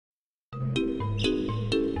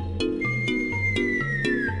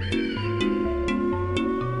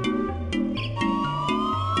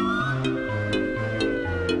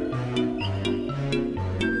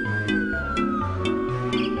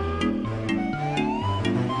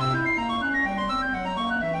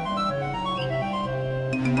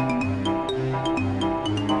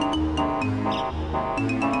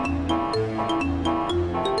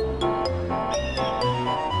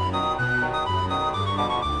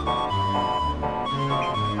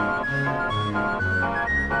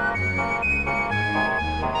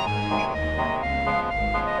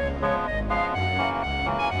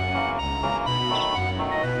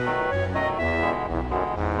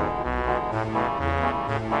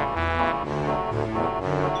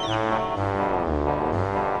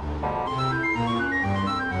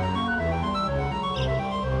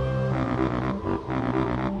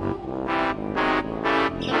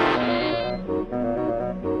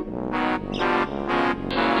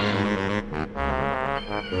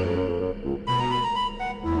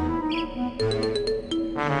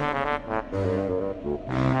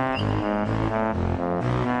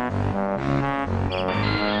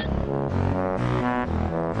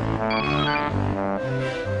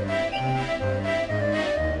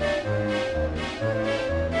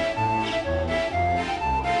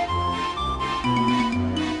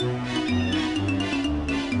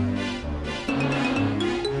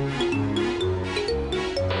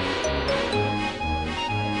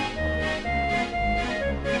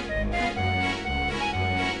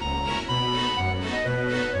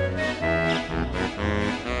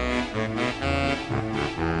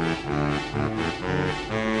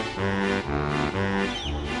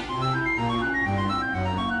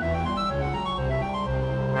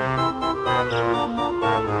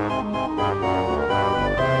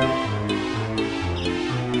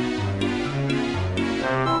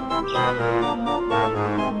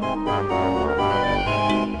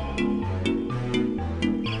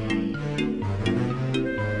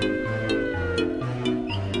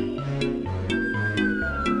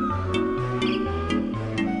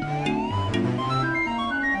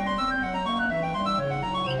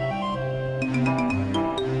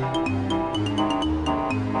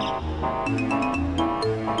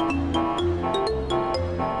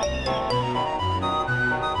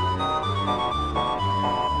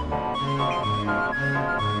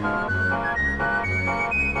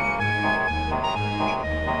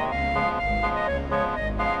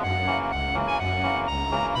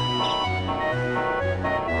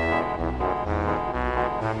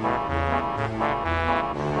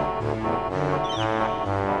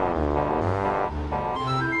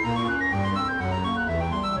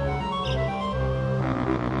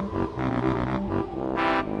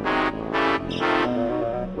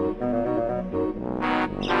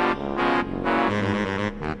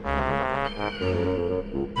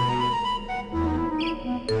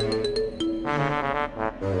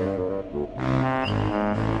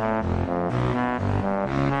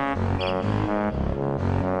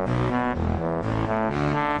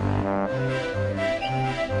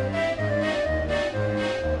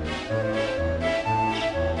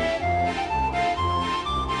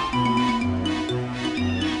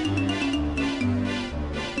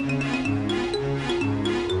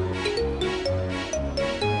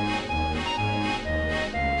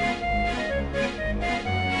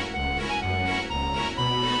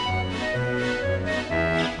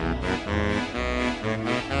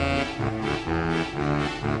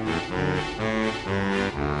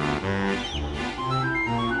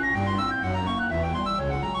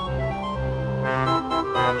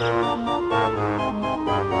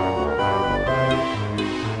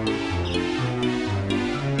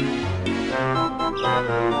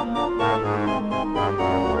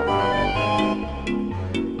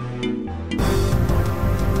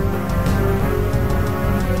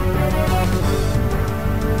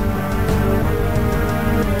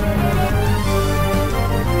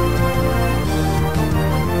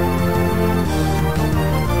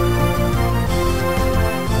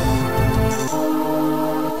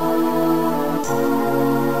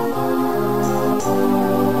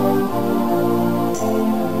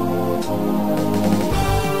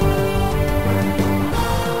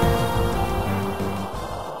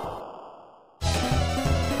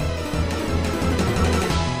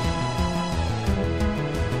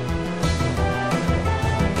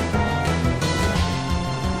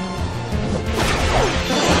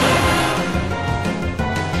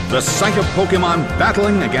The sight of Pokémon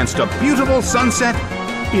battling against a beautiful sunset,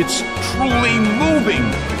 it's truly moving.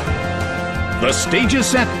 The stage is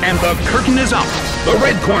set and the curtain is up. The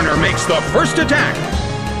red corner makes the first attack.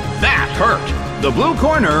 That hurt. The blue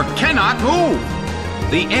corner cannot move.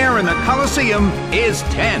 The air in the Colosseum is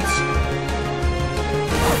tense.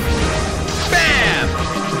 Bam!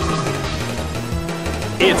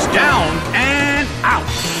 It's down and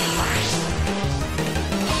out.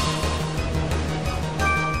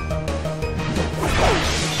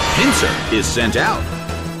 Pinsir is sent out.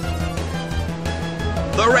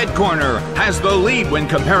 The red corner has the lead when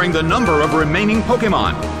comparing the number of remaining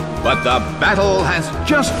Pokémon. But the battle has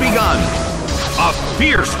just begun. A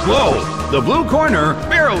fierce blow. The blue corner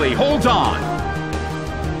barely holds on.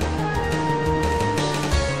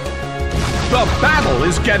 The battle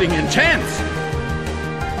is getting intense.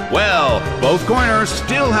 Well, both corners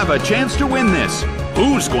still have a chance to win this.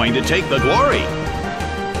 Who's going to take the glory?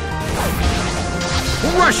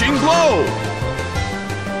 Rushing blow!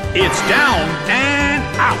 It's down and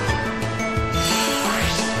out!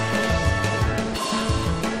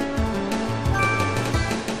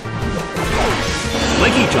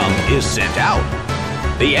 Lickitung is sent out.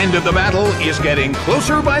 The end of the battle is getting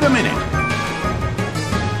closer by the minute.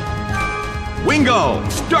 Wingull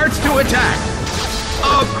starts to attack.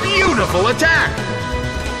 A beautiful attack!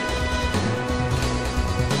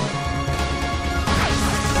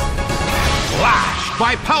 Flashed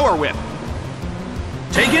by Power Whip.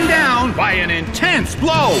 Taken down by an intense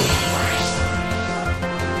blow.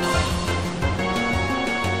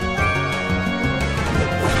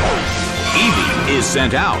 Eevee is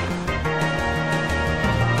sent out.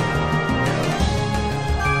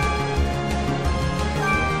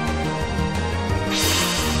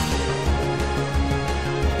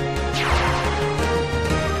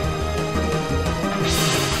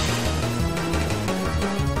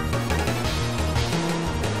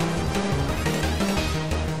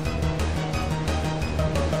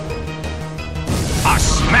 A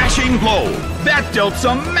smashing blow! That dealt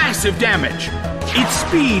some massive damage! Its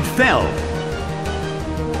speed fell.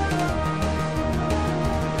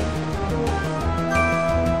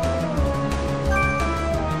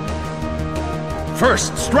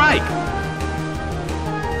 First strike!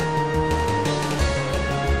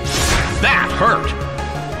 That hurt!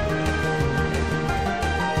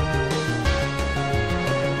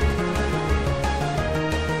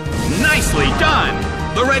 Nicely done!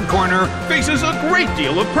 The red corner faces a great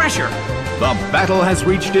deal of pressure. The battle has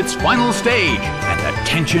reached its final stage, and the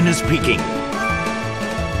tension is peaking.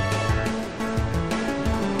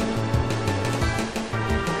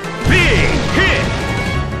 Big hit!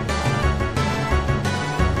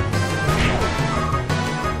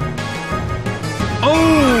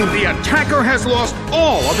 Oh, the attacker has lost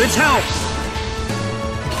all of its health.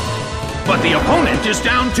 But the opponent is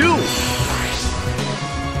down too.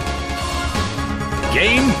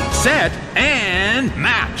 Game, set, and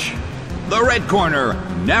match! The red corner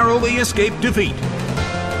narrowly escaped defeat.